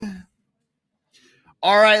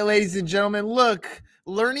All right, ladies and gentlemen, look,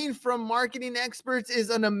 learning from marketing experts is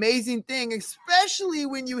an amazing thing, especially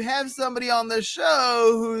when you have somebody on the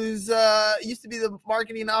show who's used to be the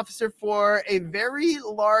marketing officer for a very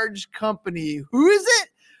large company. Who is it?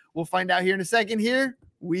 We'll find out here in a second. Here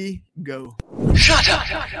we go. Shut up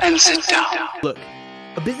and sit down. Look,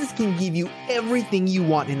 a business can give you everything you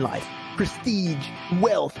want in life: prestige,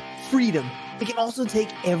 wealth, freedom. It can also take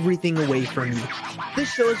everything away from you.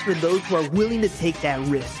 This show is for those who are willing to take that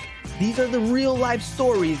risk. These are the real life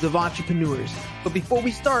stories of entrepreneurs. But before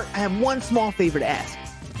we start, I have one small favor to ask.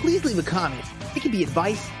 Please leave a comment. It can be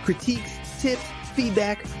advice, critiques, tips,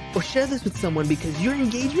 feedback, or share this with someone because your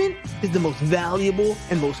engagement is the most valuable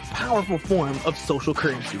and most powerful form of social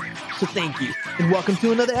currency. So thank you, and welcome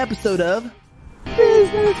to another episode of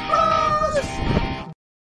Business Boss!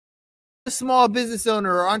 A small business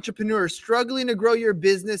owner or entrepreneur struggling to grow your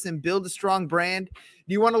business and build a strong brand?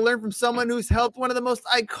 Do you want to learn from someone who's helped one of the most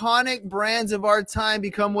iconic brands of our time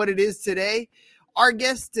become what it is today? Our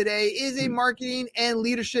guest today is a marketing and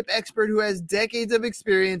leadership expert who has decades of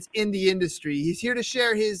experience in the industry. He's here to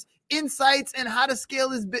share his insights and how to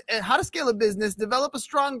scale a business, develop a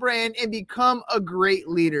strong brand, and become a great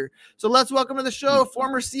leader. So let's welcome to the show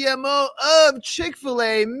former CMO of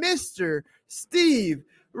Chick-fil-A, Mr. Steve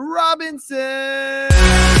Robinson.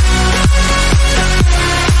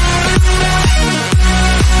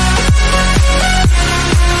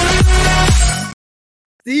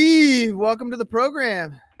 Steve, welcome to the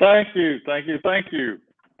program. Thank you.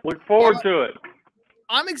 Look forward to it.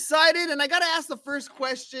 I'm excited, and I got to ask the first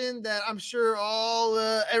question that I'm sure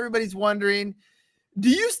everybody's wondering. Do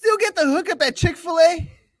you still get the hookup at Chick-fil-A?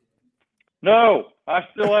 No, I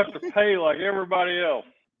still have to pay like everybody else.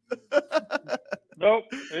 Nope,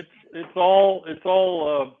 it's all.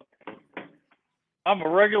 I'm a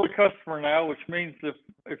regular customer now, which means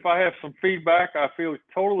if I have some feedback, I feel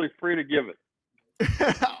totally free to give it.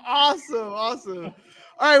 Awesome. All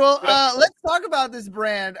right, well, let's talk about this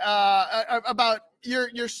brand, about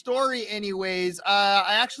your story anyways.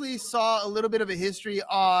 I actually saw a little bit of a history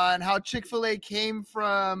on how Chick-fil-A came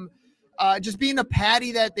from just being a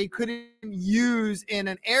patty that they couldn't use in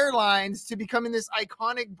an airlines to becoming this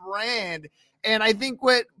iconic brand. And I think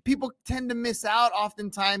what people tend to miss out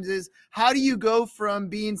oftentimes is, how do you go from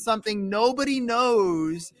being something nobody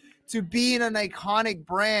knows to being an iconic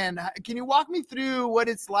brand? Can you walk me through what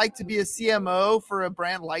it's like to be a CMO for a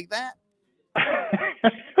brand like that?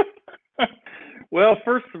 Well,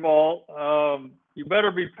 first of all, you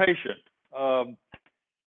better be patient.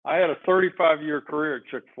 I had a 35-year career at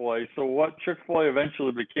Chick-fil-A, so what Chick-fil-A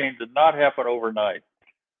eventually became did not happen overnight.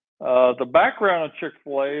 The background of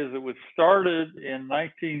Chick-fil-A is it was started in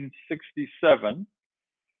 1967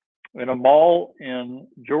 in a mall in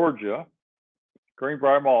Georgia,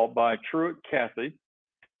 Greenbrier Mall, by Truett Cathy.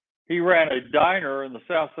 He ran a diner in the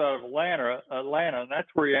south side of Atlanta, and that's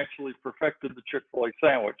where he actually perfected the Chick-fil-A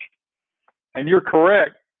sandwich. And you're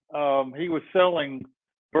correct, he was selling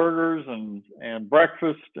burgers and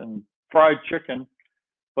breakfast and fried chicken,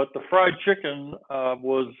 but the fried chicken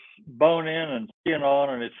was bone in and skin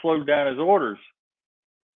on, and it slowed down his orders.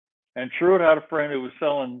 And Truett had a friend who was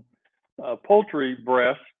selling poultry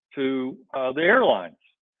breast to the airlines.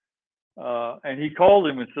 And he called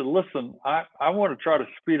him and said, listen, I want to try to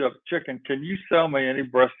speed up chicken. Can you sell me any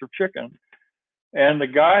breast of chicken? And the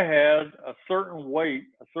guy had a certain weight,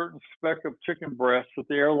 a certain spec of chicken breast that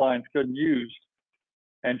the airlines couldn't use.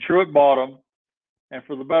 And Truett bought them. And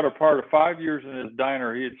for the better part of 5 years in his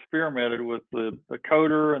diner, he experimented with the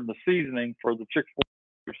coder and the seasoning for the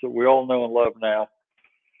Chick-fil-A that we all know and love now.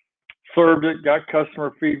 Served it, got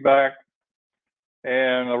customer feedback,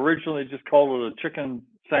 and originally just called it a chicken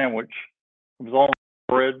sandwich. It was on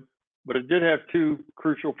bread, but it did have two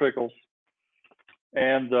crucial pickles.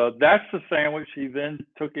 And that's the sandwich he then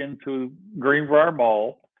took into Greenbrier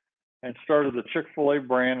Mall and started the Chick-fil-A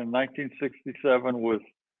brand in 1967 with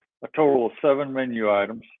a total of 7 menu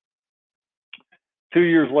items. 2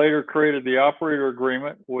 years later, created the operator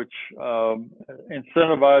agreement, which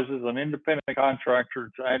incentivizes an independent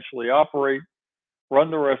contractor to actually operate, run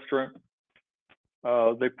the restaurant.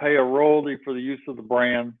 They pay a royalty for the use of the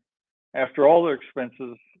brand. After all their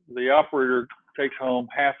expenses, the operator takes home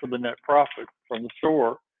half of the net profit from the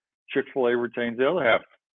store. Chick-fil-A retains the other half.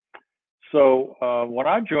 So when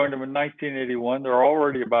I joined them in 1981, there are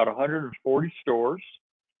already about 140 stores,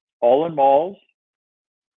 all in malls.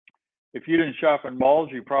 If you didn't shop in malls,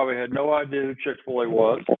 you probably had no idea who Chick-fil-A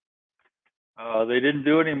was. They didn't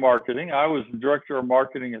do any marketing. I was the director of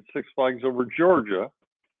marketing at Six Flags Over Georgia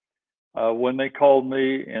when they called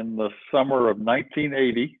me in the summer of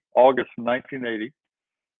 1980, August of 1980,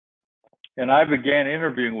 And I began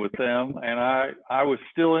interviewing with them, and I was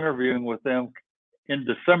still interviewing with them in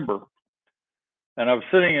December. And I was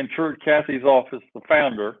sitting in Truett Cathy's office, the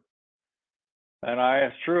founder, and I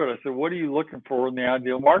asked Truett, I said, what are you looking for in the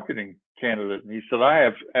ideal marketing candidate? And he said, I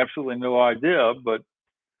have absolutely no idea, but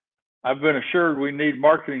I've been assured we need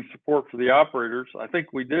marketing support for the operators. I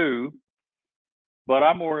think we do, but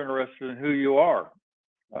I'm more interested in who you are.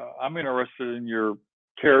 I'm interested in your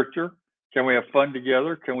character. Can we have fun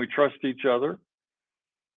together? Can we trust each other?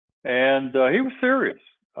 And he was serious.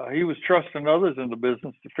 He was trusting others in the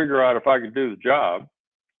business to figure out if I could do the job.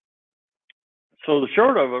 So the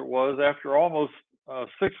short of it was, after almost a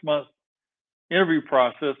 6-month interview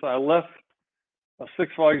process, I left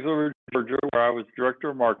Six Flags Over Georgia, where I was director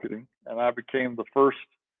of marketing, and I became the first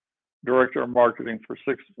director of marketing for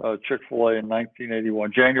Chick-fil-A in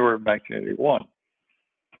 1981, January of 1981.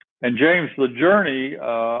 And James, the journey,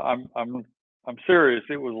 I'm serious.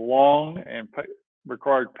 It was long and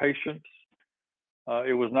required patience.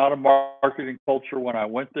 It was not a marketing culture when I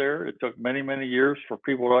went there. It took many, many years for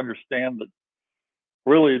people to understand that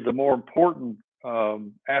really the more important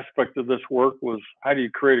aspect of this work was, how do you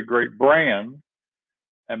create a great brand?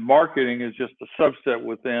 And marketing is just a subset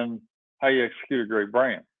within how you execute a great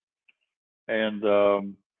brand. And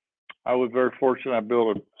I was very fortunate. I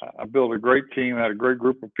built a great team, had a great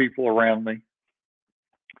group of people around me.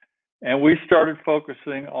 And we started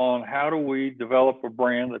focusing on, how do we develop a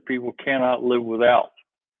brand that people cannot live without?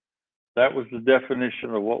 That was the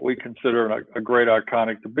definition of what we consider a great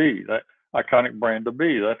iconic to be, that iconic brand to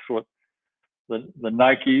be. That's what the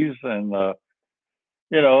Nikes and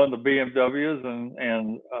and the BMWs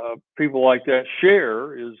and people like that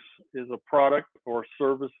share, is a product or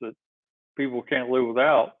service that people can't live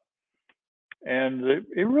without. And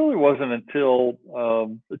it really wasn't until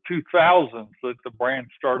the 2000s that the brand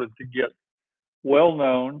started to get well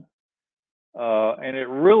known, and it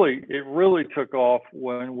really took off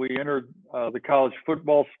when we entered the college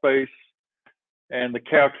football space, and the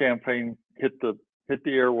cow campaign hit the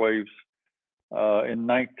airwaves in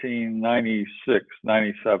 1996,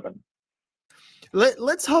 97.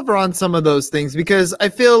 Let's hover on some of those things, because I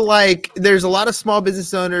feel like there's a lot of small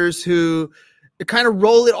business owners who kind of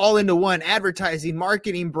roll it all into one: advertising,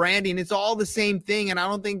 marketing, branding. It's all the same thing. And I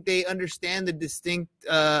don't think they understand the distinct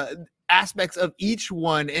aspects of each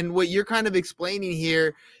one. And what you're kind of explaining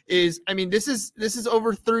here is, I mean, this is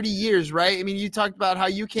over 30 years, right? I mean, you talked about how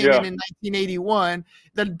you came in 1981.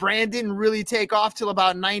 The brand didn't really take off till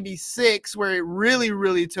about 96, where it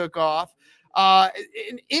really took off.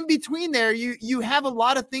 In between there, you have a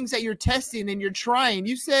lot of things that you're testing and you're trying.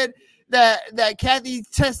 You said that Cathy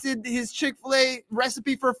tested his Chick-fil-A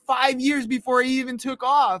recipe for 5 years before he even took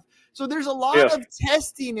off. So there's a lot of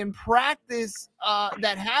testing and practice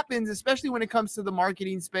that happens, especially when it comes to the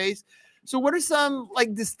marketing space. So what are some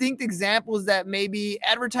like distinct examples that maybe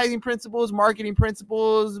advertising principles, marketing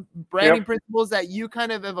principles, branding principles that you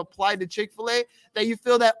kind of have applied to Chick-fil-A that you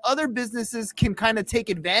feel that other businesses can kind of take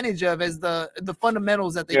advantage of as the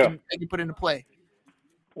fundamentals that they can put into play?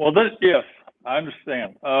 Well, yes, I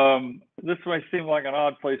understand. This may seem like an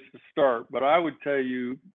odd place to start, but I would tell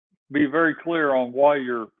you, be very clear on why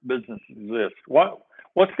your business exists.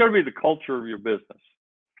 What's going to be the culture of your business?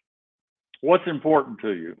 What's important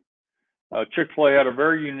to you? Chick-fil-A had a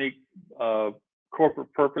very unique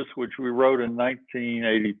corporate purpose, which we wrote in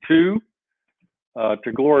 1982,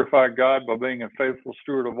 to glorify God by being a faithful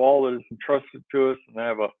steward of all that is entrusted to us, and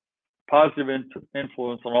have a positive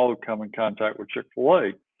influence on all who come in contact with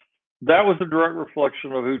Chick-fil-A. That was a direct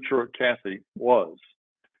reflection of who Truett Cathy was.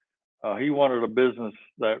 He wanted a business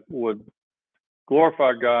that would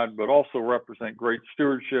glorify God, but also represent great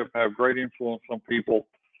stewardship, have great influence on people,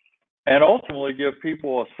 and ultimately give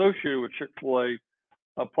people associated with Chick-fil-A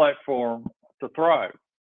a platform to thrive.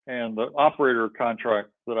 And the operator contract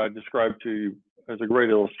that I described to you is a great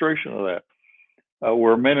illustration of that,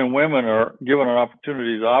 where men and women are given an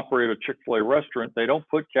opportunity to operate a Chick-fil-A restaurant. They don't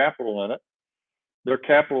put capital in it. Their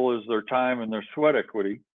capital is their time and their sweat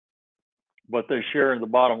equity, but they share in the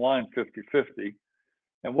bottom line 50-50.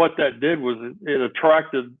 And what that did was it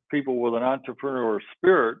attracted people with an entrepreneurial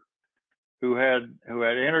spirit who had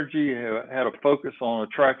energy, who had a focus on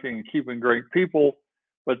attracting and keeping great people,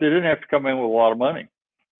 but they didn't have to come in with a lot of money.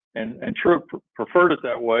 And Truett preferred it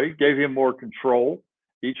that way, gave him more control.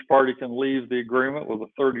 Each party can leave the agreement with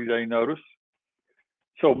a 30-day notice.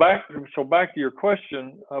 So back to your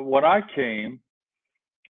question, when I came,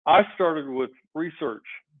 I started with research,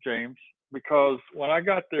 James, because when I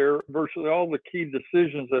got there, virtually all the key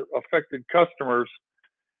decisions that affected customers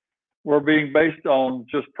were being based on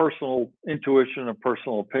just personal intuition and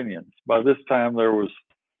personal opinions. By this time, there was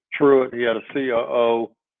through it. He had a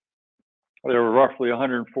COO. There were roughly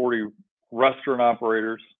 140 restaurant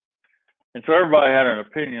operators. And so everybody had an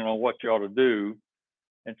opinion on what you ought to do.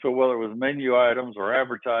 And so whether it was menu items or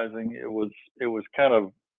advertising, it was kind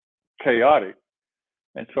of chaotic.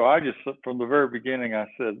 And so I just, from the very beginning, I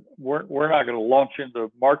said, we're not going to launch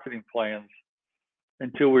into marketing plans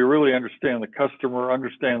until we really understand the customer,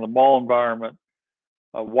 understand the mall environment.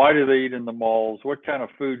 Why do they eat in the malls? What kind of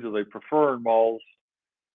food do they prefer in malls?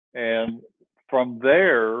 And from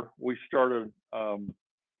there, we started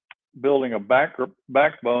building a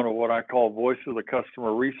backbone of what I call voice of the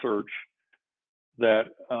customer research that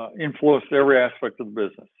influenced every aspect of the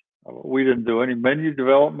business. We didn't do any menu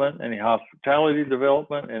development, any hospitality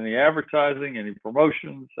development, any advertising, any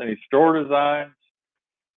promotions, any store designs,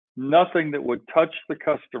 nothing that would touch the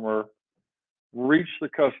customer, reach the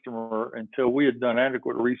customer until we had done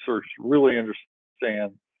adequate research to really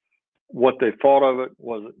understand what they thought of it.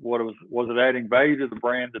 Was it adding value to the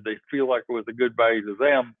brand? Did they feel like it was a good value to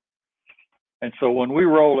them? And so when we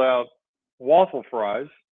rolled out waffle fries,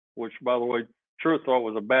 which by the way, Truett thought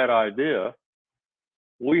was a bad idea,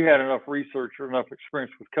 we had enough research or enough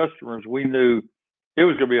experience with customers. We knew it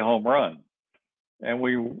was going to be a home run. And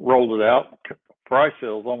we rolled it out. Fry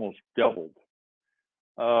sales almost doubled.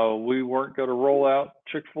 We weren't going to roll out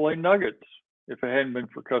Chick-fil-A nuggets if it hadn't been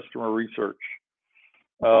for customer research.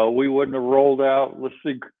 We wouldn't have rolled out,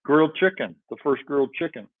 grilled chicken, the first grilled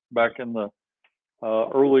chicken back in the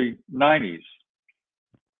early 90s.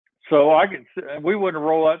 So we wouldn't have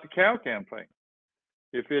rolled out the cow campaign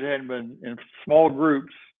if it hadn't been in small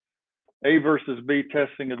groups, A versus B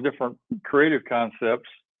testing of different creative concepts.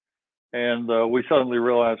 And we suddenly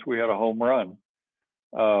realized we had a home run.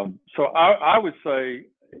 So I would say,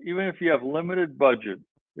 even if you have limited budget,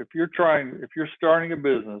 if you're starting a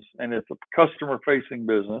business and it's a customer facing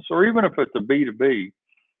business, or even if it's a B2B,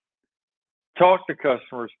 talk to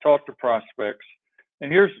customers, talk to prospects.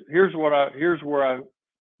 And here's what I'm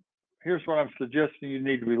suggesting you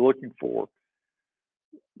need to be looking for.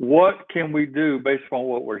 What can we do based on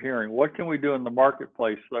what we're hearing? What can we do in the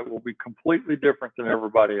marketplace that will be completely different than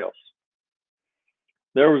everybody else?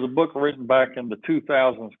 There was a book written back in the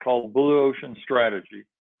 2000s called Blue Ocean Strategy.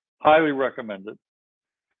 Highly recommended.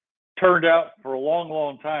 Turned out for a long,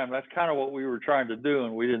 long time, that's kind of what we were trying to do,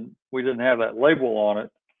 and we didn't have that label on it.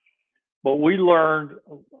 But we learned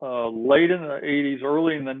late in the 80s,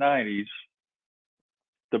 early in the 90s,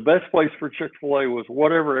 the best place for Chick-fil-A was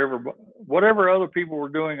whatever other people were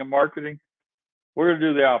doing in marketing, we're going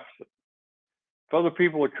to do the opposite. If other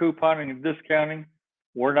people are couponing and discounting,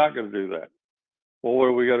 we're not going to do that. Well, what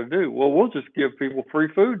do we got to do? Well, we'll just give people free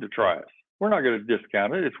food to try us. We're not going to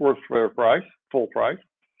discount it. It's worth fair price, full price.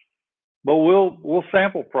 But we'll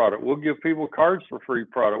sample product. We'll give people cards for free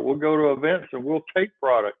product. We'll go to events and we'll take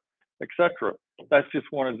product, etc. That's just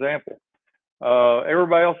one example.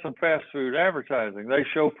 Everybody else in fast food advertising, they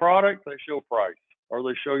show product, they show price, or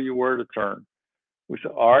they show you where to turn. We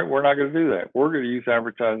said, all right, we're not going to do that. We're going to use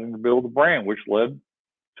advertising to build a brand, which led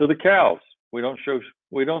to the cows. We don't show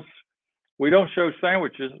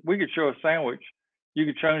sandwiches. We could show a sandwich. You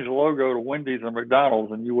could change the logo to Wendy's or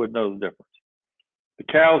McDonald's and you wouldn't know the difference. The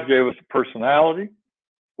cows gave us a personality.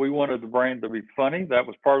 We wanted the brand to be funny. That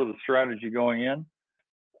was part of the strategy going in.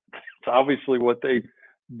 It's obviously what they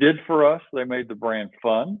did for us. They made the brand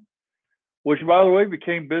fun, which, by the way,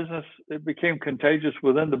 became business. It became contagious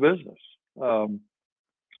within the business. So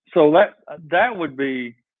that would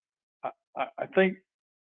be, I think,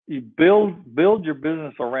 you build your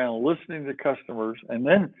business around listening to customers, and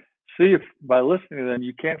then see if by listening to them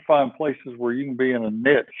you can't find places where you can be in a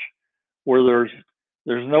niche where there's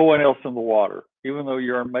no one else in the water. Even though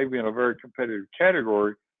you're maybe in a very competitive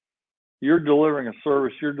category, you're delivering a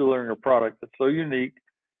service, you're delivering a product that's so unique.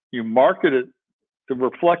 You market it to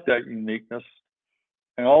reflect that uniqueness,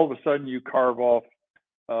 and all of a sudden you carve off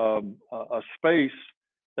a space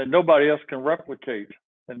that nobody else can replicate.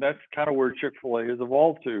 And that's kind of where Chick-fil-A has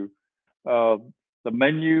evolved to. The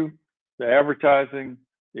menu, the advertising,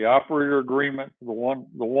 the operator agreement, the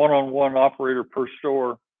one-on-one operator per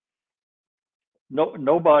store.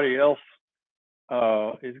 Nobody else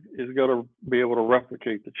is going to be able to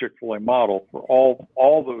replicate the Chick-fil-A model for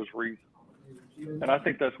all those reasons. And I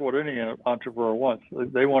think that's what any entrepreneur wants.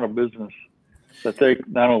 They want a business that they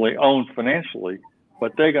not only own financially,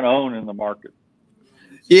 but they can own in the market.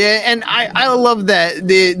 Yeah, and I love that.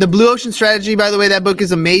 The Blue Ocean Strategy, by the way, that book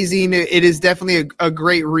is amazing. It is definitely a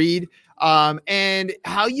great read. and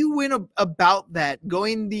how you went about that,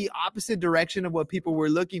 going the opposite direction of what people were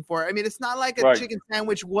looking for. I mean, it's not like a Right. chicken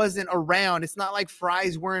sandwich wasn't around. It's not like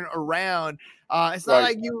fries weren't around. It's not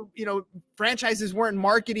Right. like franchises weren't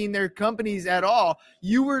marketing their companies at all.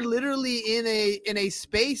 You were literally in a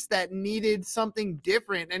space that needed something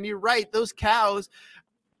different. And you're right, those cows,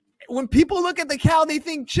 when people look at the cow, they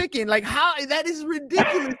think chicken. Like, how that is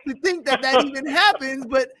ridiculous to think that even happens,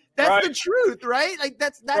 but that's Right. the truth, right? Like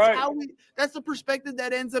that's Right. that's the perspective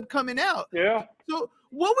that ends up coming out. Yeah. So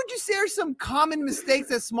what would you say are some common mistakes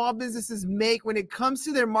that small businesses make when it comes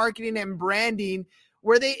to their marketing and branding,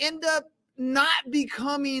 where they end up not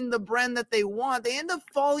becoming the brand that they want? They end up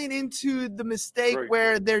falling into the mistake Great.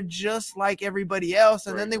 where they're just like everybody else,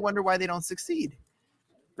 and then Great. they wonder why they don't succeed.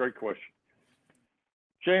 Great question,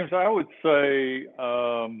 James. I would say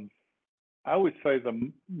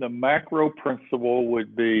the macro principle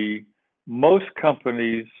would be most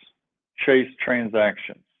companies chase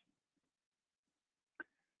transactions.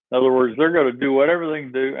 In other words, they're going to do whatever they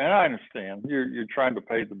can do, and I understand you're trying to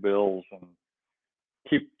pay the bills and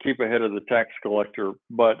keep ahead of the tax collector.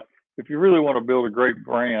 But if you really want to build a great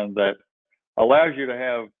brand that allows you to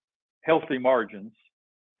have healthy margins,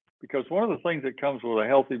 because one of the things that comes with a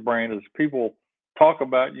healthy brand is people talk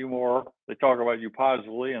about you more, they talk about you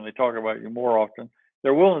positively, and they talk about you more often.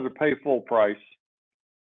 They're willing to pay full price.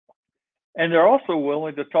 And they're also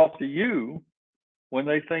willing to talk to you when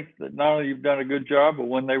they think that not only you've done a good job, but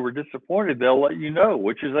when they were disappointed, they'll let you know,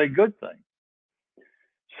 which is a good thing.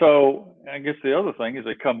 So I guess the other thing is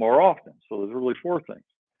they come more often. So there's really four things.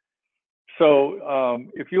 So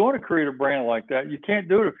if you want to create a brand like that, you can't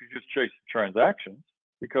do it if you're just chasing transactions,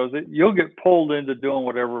 because you'll get pulled into doing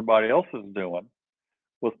what everybody else is doing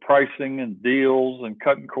with pricing and deals and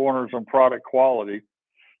cutting corners on product quality.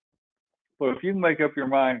 But if you can make up your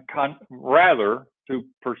mind rather to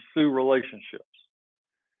pursue relationships,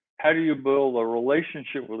 how do you build a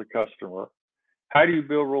relationship with a customer? How do you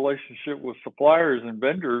build relationship with suppliers and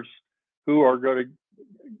vendors who are going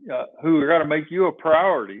to make you a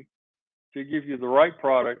priority to give you the right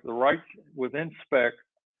product, the right within spec,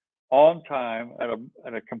 on time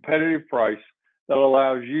at a competitive price that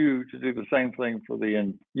allows you to do the same thing for the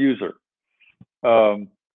end user.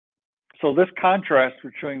 So this contrast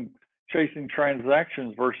between chasing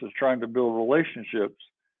transactions versus trying to build relationships,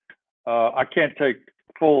 I can't take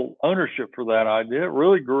full ownership for that idea. It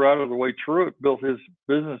really grew out of the way Truett built his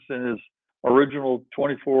business in his original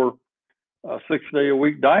 24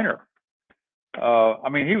 6-day-a-week diner. I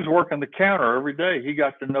mean, he was working the counter every day. He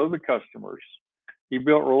got to know the customers. He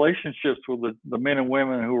built relationships with the men and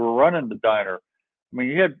women who were running the diner. I mean,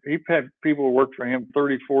 he had people who worked for him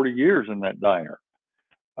 30, 40 years in that diner.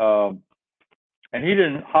 And he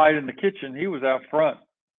didn't hide in the kitchen. He was out front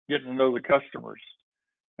getting to know the customers.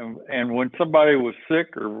 And when somebody was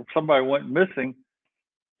sick or somebody went missing,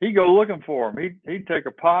 he'd go looking for them. He'd take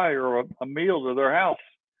a pie or a meal to their house.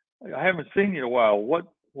 I haven't seen you in a while.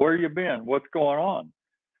 Where you been? What's going on?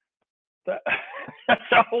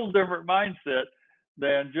 That's a whole different mindset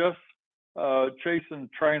than just chasing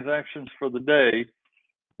transactions for the day.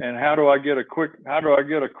 And how do I get a quick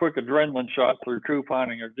adrenaline shot through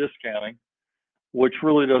couponing or discounting, which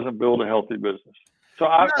really doesn't build a healthy business. So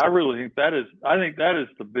I really think that is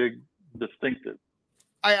the big distinctive.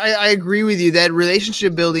 I agree with you that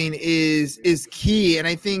relationship building is key. And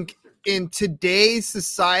I think in today's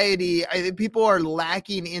society, I think people are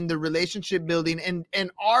lacking in the relationship building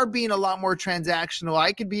and are being a lot more transactional.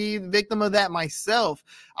 I could be the victim of that myself,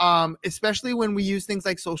 especially when we use things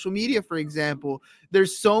like social media, for example.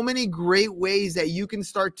 There's so many great ways that you can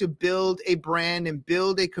start to build a brand and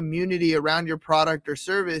build a community around your product or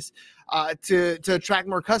service to attract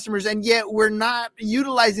more customers. And yet we're not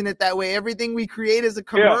utilizing it that way. Everything we create is a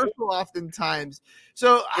commercial oftentimes.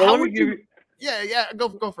 So how would you? Yeah, go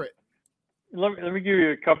for it. Let me give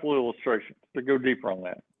you a couple of illustrations to go deeper on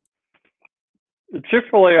that. The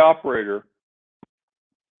Chick-fil-A operator,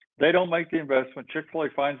 they don't make the investment. Chick-fil-A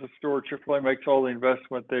finds the store. Chick-fil-A makes all the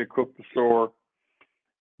investment. They equip the store.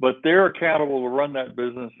 But they're accountable to run that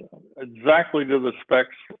business exactly to the specs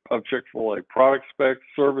of Chick-fil-A: product specs,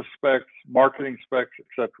 service specs, marketing specs,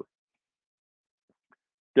 etc.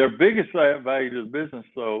 Their biggest value to the business,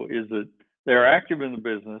 though, is that they're active in the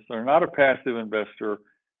business. They're not a passive investor.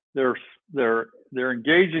 They're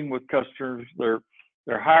engaging with customers. They're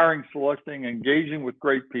hiring, selecting, engaging with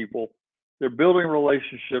great people. They're building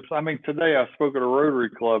relationships. I mean, today I spoke at a Rotary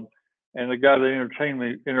Club, and the guy that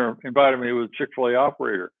invited me was a Chick-fil-A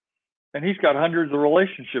operator, and he's got hundreds of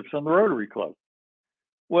relationships in the Rotary Club.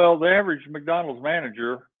 Well, the average McDonald's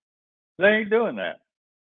manager, they ain't doing that.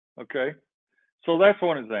 Okay, So that's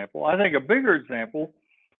one example. I think a bigger example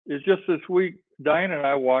is just this week, Diane and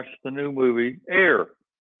I watched the new movie Air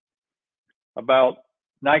about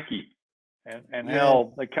Nike and Yeah.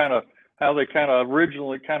 how they kind of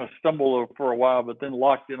originally kind of stumbled for a while, but then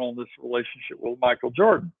locked in on this relationship with Michael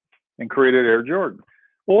Jordan and created Air Jordan.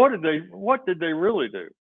 Well, what did they really do?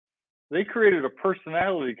 They created a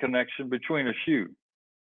personality connection between a shoe.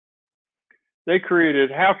 They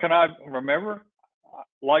created, how can I remember,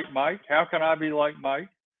 like Mike? How can I be like Mike?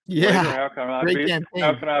 Yeah. Later, Great campaign.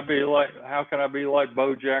 how can I be like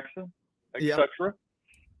Bo Jackson, Yep. etc.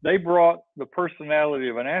 They brought the personality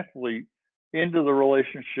of an athlete into the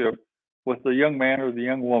relationship with the young man or the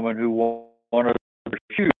young woman who wanted to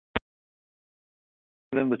choose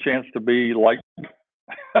them the chance to be like.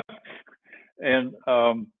 And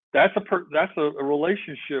that's a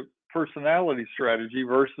relationship personality strategy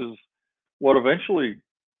versus what eventually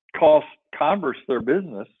cost Converse their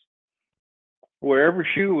business, where every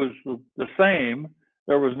shoe was the same.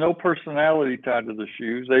 There was no personality tied to the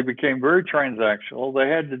shoes. They became very transactional. They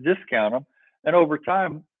had to discount them. And over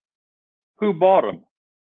time, who bought them?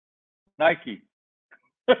 Nike.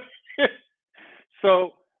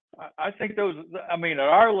 So I think at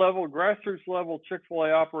our level, grassroots level,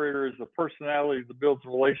 Chick-fil-A operator is a personality that builds a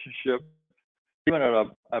relationship, even at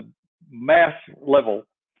a mass level.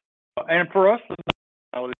 And for us,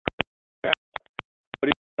 but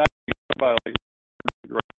it's not violation.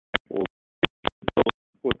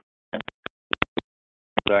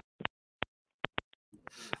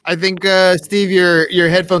 I think Steve, your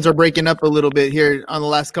headphones are breaking up a little bit here on the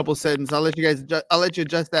last couple sentences. I'll let you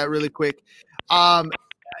adjust that really quick.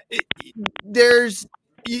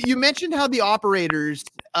 You mentioned how the operators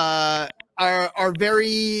are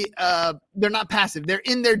very they're not passive. They're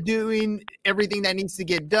in there doing everything that needs to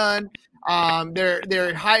get done.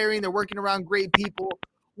 They're hiring. They're working around great people.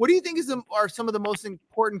 What do you think are some of the most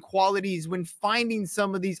important qualities when finding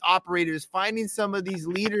some of these operators, finding some of these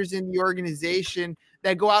leaders in the organization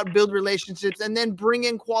that go out and build relationships and then bring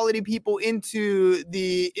in quality people into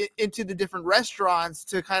the different restaurants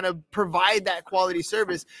to kind of provide that quality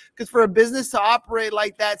service? Because for a business to operate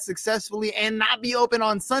like that successfully and not be open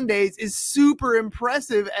on Sundays is super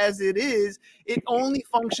impressive as it is. It only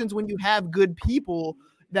functions when you have good people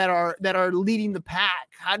that are leading the pack.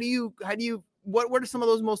 What are some of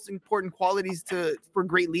those most important qualities for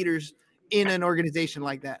great leaders in an organization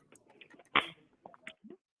like that?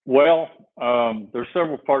 Well, there's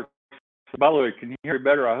several parts. By the way, can you hear me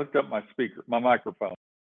better? I hooked up my microphone.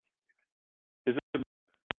 Is it?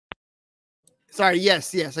 Sorry.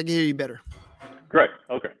 Yes, I can hear you better. Great.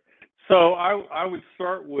 Okay. So I would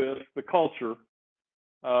start with the culture.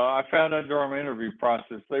 I found out during my interview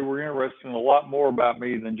process, they were interested in a lot more about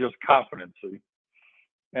me than just competency.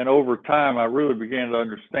 And over time, I really began to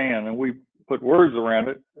understand, and we put words around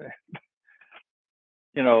it.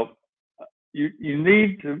 You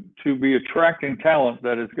need to be attracting talent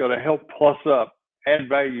that is going to help plus up, add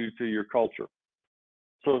value to your culture.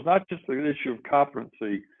 So it's not just an issue of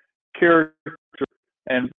competency, character,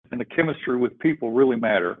 and the chemistry with people really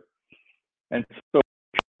matter. And so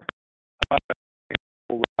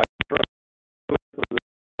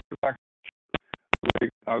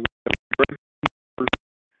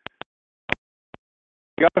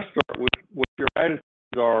you got to start with what your attitudes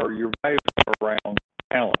are, your values are around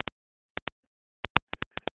talent.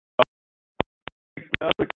 The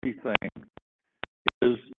other key thing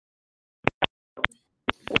is,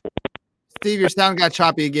 Steve, your sound got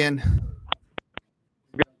choppy again.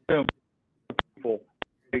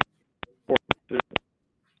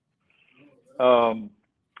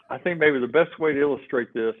 I think maybe the best way to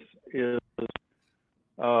illustrate this is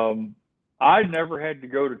I never had to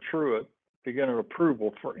go to Truett to get an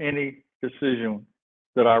approval for any decision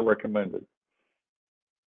that I recommended.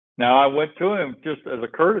 Now, I went to him just as a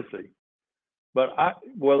courtesy, but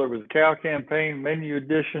whether it was a cow campaign, menu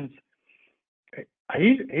additions,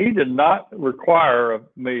 he did not require of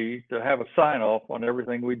me to have a sign off on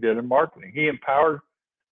everything we did in marketing. He empowered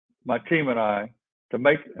my team and I to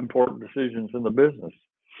make important decisions in the business.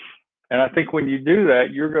 And I think when you do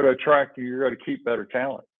that, you're going to attract, you're going to keep better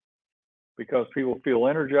talent because people feel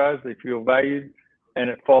energized, they feel valued, and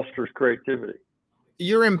it fosters creativity.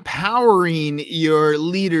 You're empowering your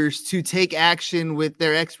leaders to take action with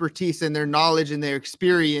their expertise and their knowledge and their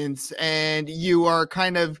experience. And you are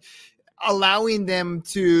kind of allowing them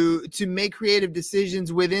to make creative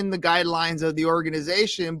decisions within the guidelines of the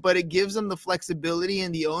organization, but it gives them the flexibility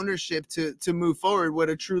and the ownership to move forward, what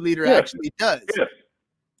a true leader actually does. Yes,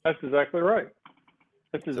 that's exactly right.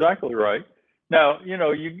 That's exactly right. Now,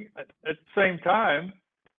 you at the same time,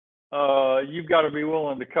 you've got to be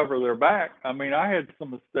willing to cover their back. I mean, I had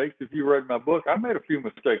some mistakes. If you read my book, I made a few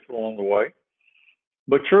mistakes along the way,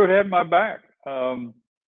 but Truett had my back.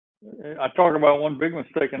 I talk about one big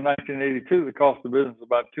mistake in 1982 that cost the business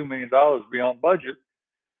about $2 million beyond budget.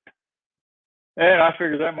 And I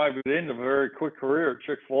figured that might be the end of a very quick career at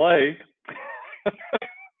Chick-fil-A.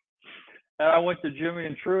 And I went to Jimmy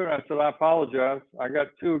and Truett and I said, I apologize. I got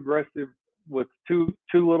too aggressive with too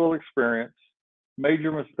little experience,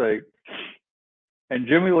 major mistake. And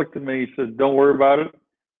Jimmy looked at me, he said, don't worry about it.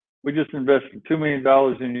 We just invested $2 million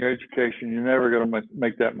in your education. You're never going to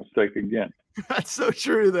make that mistake again. That's so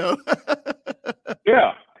true, though.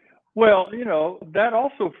 Yeah. Well, you know, that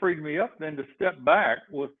also freed me up then to step back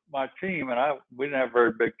with my team. And we didn't have a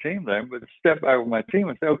very big team then, but step back with my team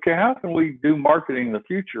and say, okay, how can we do marketing in the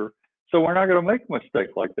future so we're not going to make a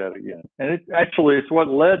mistake like that again? And it's what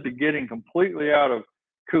led to getting completely out of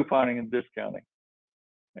couponing and discounting.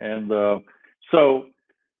 And so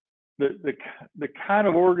the kind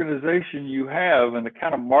of organization you have and the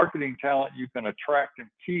kind of marketing talent you can attract and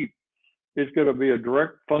keep is going to be a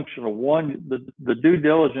direct function of one, the due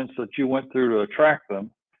diligence that you went through to attract them,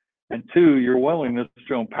 and two, your willingness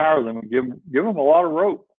to empower them and give them a lot of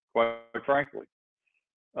rope, quite frankly.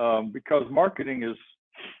 Because marketing is,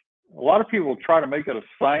 a lot of people try to make it a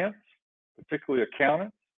science, particularly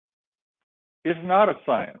accountants. It's not a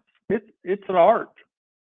science. It's an art.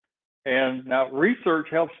 And now research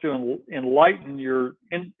helps to enlighten your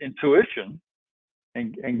intuition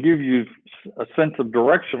and give you a sense of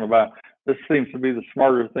direction about this seems to be the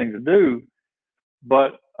smarter thing to do.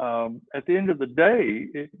 But at the end of the day,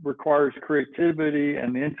 it requires creativity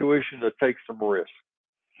and the intuition to take some risk.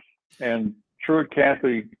 And Truett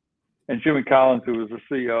Cathy and Jimmy Collins, who was the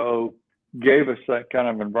COO, gave us that kind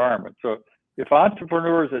of environment. So if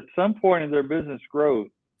entrepreneurs at some point in their business growth,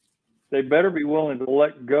 they better be willing to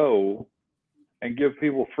let go and give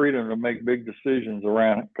people freedom to make big decisions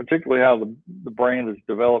around it, particularly how the brand is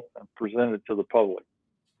developed and presented to the public.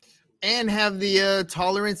 And have the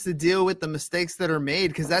tolerance to deal with the mistakes that are made,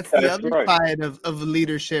 because that's the other side of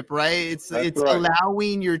leadership, right? It's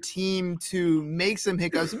allowing your team to make some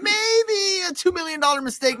hiccups. Maybe a $2 million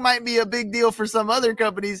mistake might be a big deal for some other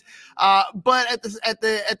companies, but at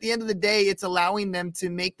the end of the day, it's allowing them to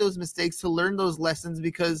make those mistakes, to learn those lessons,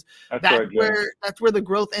 because that's where the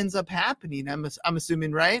growth ends up happening. I'm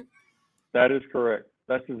assuming, right? That is correct.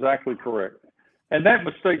 That's exactly correct. And that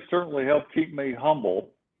mistake certainly helped keep me humble.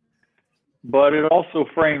 But it also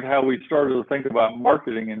framed how we started to think about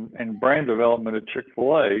marketing and brand development at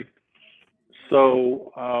Chick-fil-A.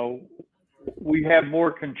 So we had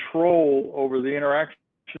more control over the interaction.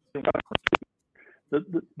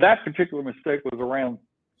 That particular mistake was around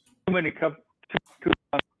too many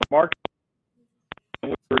marketing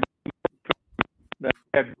that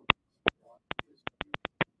had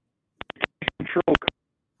control.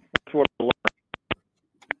 That's what I learned.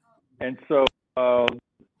 And so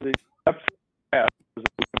the was a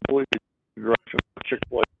completely direction of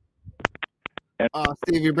Chick-fil-A.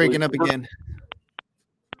 Steve, you're breaking up again.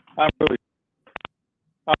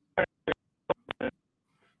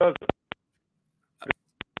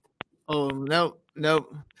 Oh, no.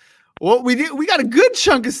 Well, we got a good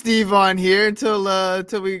chunk of Steve on here until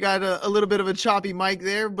we got a little bit of a choppy mic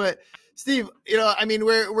there. But Steve, you know, I mean,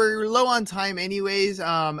 we're low on time anyways.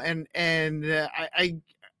 And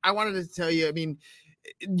I wanted to tell you, I mean,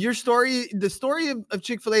 the story of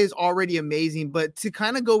Chick-fil-A is already amazing, but to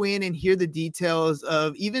kind of go in and hear the details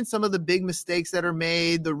of even some of the big mistakes that are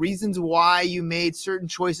made, the reasons why you made certain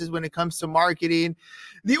choices when it comes to marketing,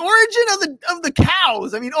 the origin of the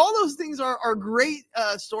cows. I mean, all those things are great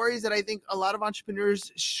stories that I think a lot of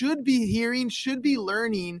entrepreneurs should be hearing, should be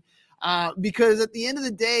learning. Because at the end of the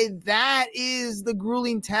day, that is the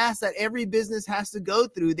grueling task that every business has to go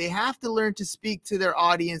through. They have to learn to speak to their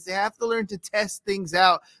audience. They have to learn to test things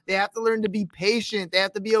out. They have to learn to be patient. They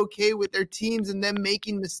have to be okay with their teams and them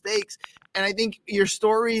making mistakes. And I think your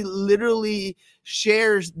story literally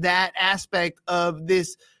shares that aspect of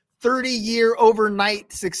this 30-year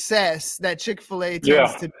overnight success that Chick-fil-A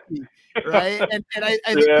tends to be, right? And I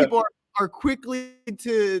think people are quickly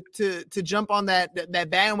to jump on that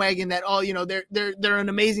bandwagon that, oh, you know, they're an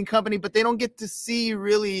amazing company, but they don't get to see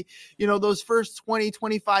really, you know, those first 20,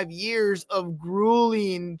 25 years of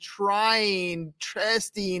grueling, trying,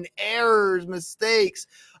 testing, errors, mistakes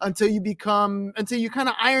until you kind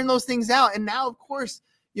of iron those things out. And now, of course,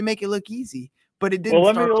 you make it look easy, but it didn't.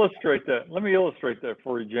 Well, let me illustrate that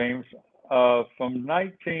for you, James.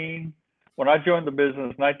 When I joined the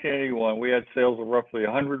business in 1981, we had sales of roughly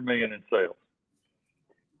 $100 million in sales.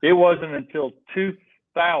 It wasn't until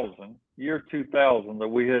 2000 year 2000 that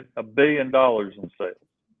we hit $1 billion in sales.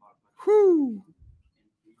 Whew.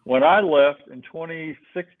 When I left in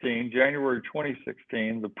 2016, January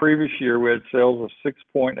 2016, the previous year we had sales of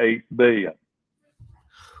 $6.8 billion.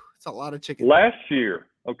 It's a lot of chicken. Last year,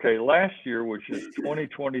 which is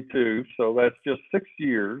 2022, so that's just 6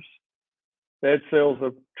 years, they had sales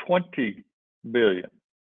of $20 billion.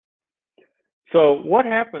 So what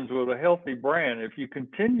happens with a healthy brand if you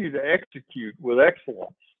continue to execute with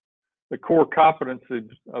excellence the core competencies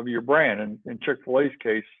of your brand? In Chick-fil-A's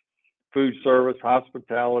case, food service,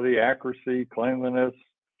 hospitality, accuracy, cleanliness,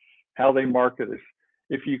 how they market it.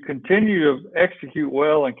 If you continue to execute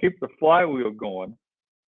well and keep the flywheel going,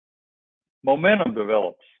 momentum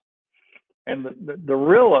develops. And the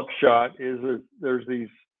real upshot is that there's these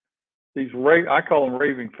I call them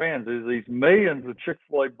raving fans, is these millions of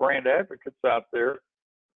Chick-fil-A brand advocates out there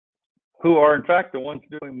who are in fact the ones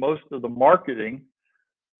doing most of the marketing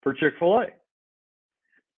for Chick-fil-A.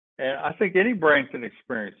 And I think any brand can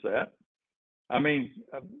experience that. I mean,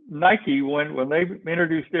 Nike, when they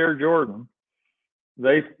introduced Air Jordan,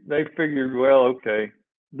 they figured, well, okay,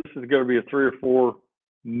 this is going to be a $3 or $4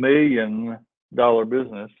 million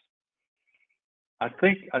business. I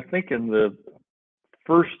think in the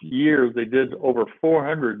first year they did over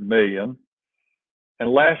 400 million, and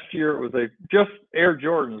last year it was just Air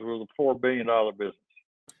Jordans was a $4 billion business.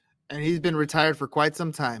 And he's been retired for quite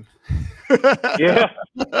some time. Yeah,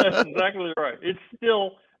 that's exactly right. It's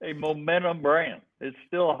still a momentum brand. It's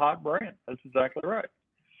still a hot brand. That's exactly right.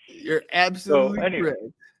 You're absolutely correct.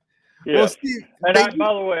 Yeah. Well, Steve, and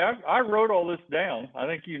by the way, I wrote all this down. I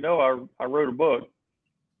think I wrote a book,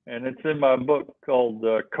 and it's in my book called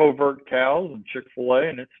Covert Cows and Chick-fil-A,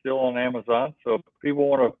 and it's still on Amazon. So if people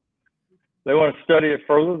want to study it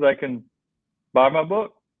further, they can buy my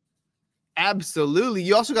book. Absolutely.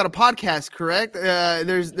 You also got a podcast, correct?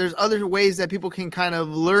 There's other ways that people can kind of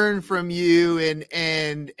learn from you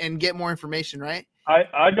and get more information, right?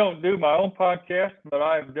 I don't do my own podcast, but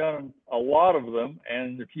I've done a lot of them.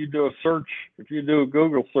 And if you do a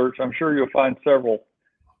Google search, I'm sure you'll find several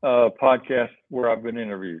podcasts where I've been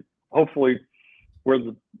interviewed. Hopefully where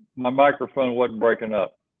my microphone wasn't breaking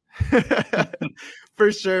up. For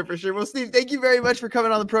sure. Well, Steve, thank you very much for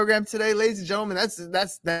coming on the program today, ladies and gentlemen. That's it.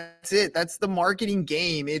 That's the marketing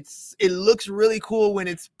game. It looks really cool when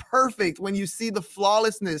it's perfect, when you see the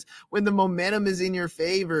flawlessness, when the momentum is in your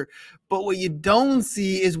favor. But what you don't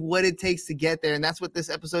see is what it takes to get there. And that's what this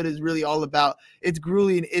episode is really all about. It's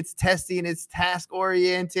grueling, it's testing, it's task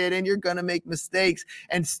oriented, and you're going to make mistakes.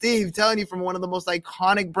 And Steve, telling you from one of the most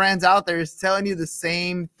iconic brands out there, is telling you the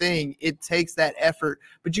same thing. It takes that effort,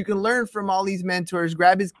 but you can learn from all these mentors.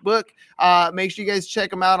 Grab his book. Make sure you guys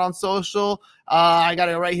check him out on social. I got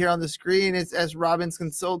it right here on the screen. It's S. Robbins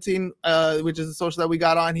Consulting, which is the social that we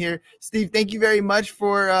got on here. Steve, thank you very much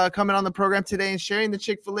for coming on the program today and sharing the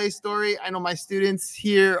Chick-fil-A story. I know my students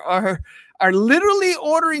here are literally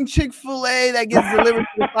ordering Chick-fil-A that gets delivered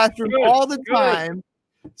to the classroom all the time.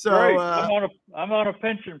 So I'm on a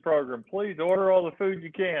pension program. Please order all the food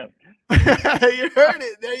you can. You heard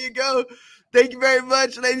it. There you go. Thank you very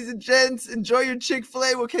much, ladies and gents. Enjoy your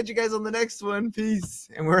Chick-fil-A. We'll catch you guys on the next one. Peace.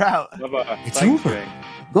 And we're out. Bye-bye. It's over.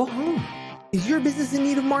 Go home. Is your business in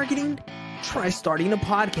need of marketing? Try starting a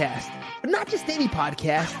podcast. But not just any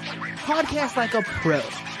podcast. Podcast like a pro.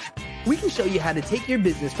 We can show you how to take your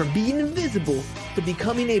business from being invisible to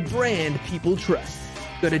becoming a brand people trust.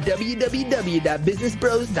 Go to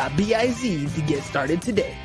www.businessbros.biz to get started today.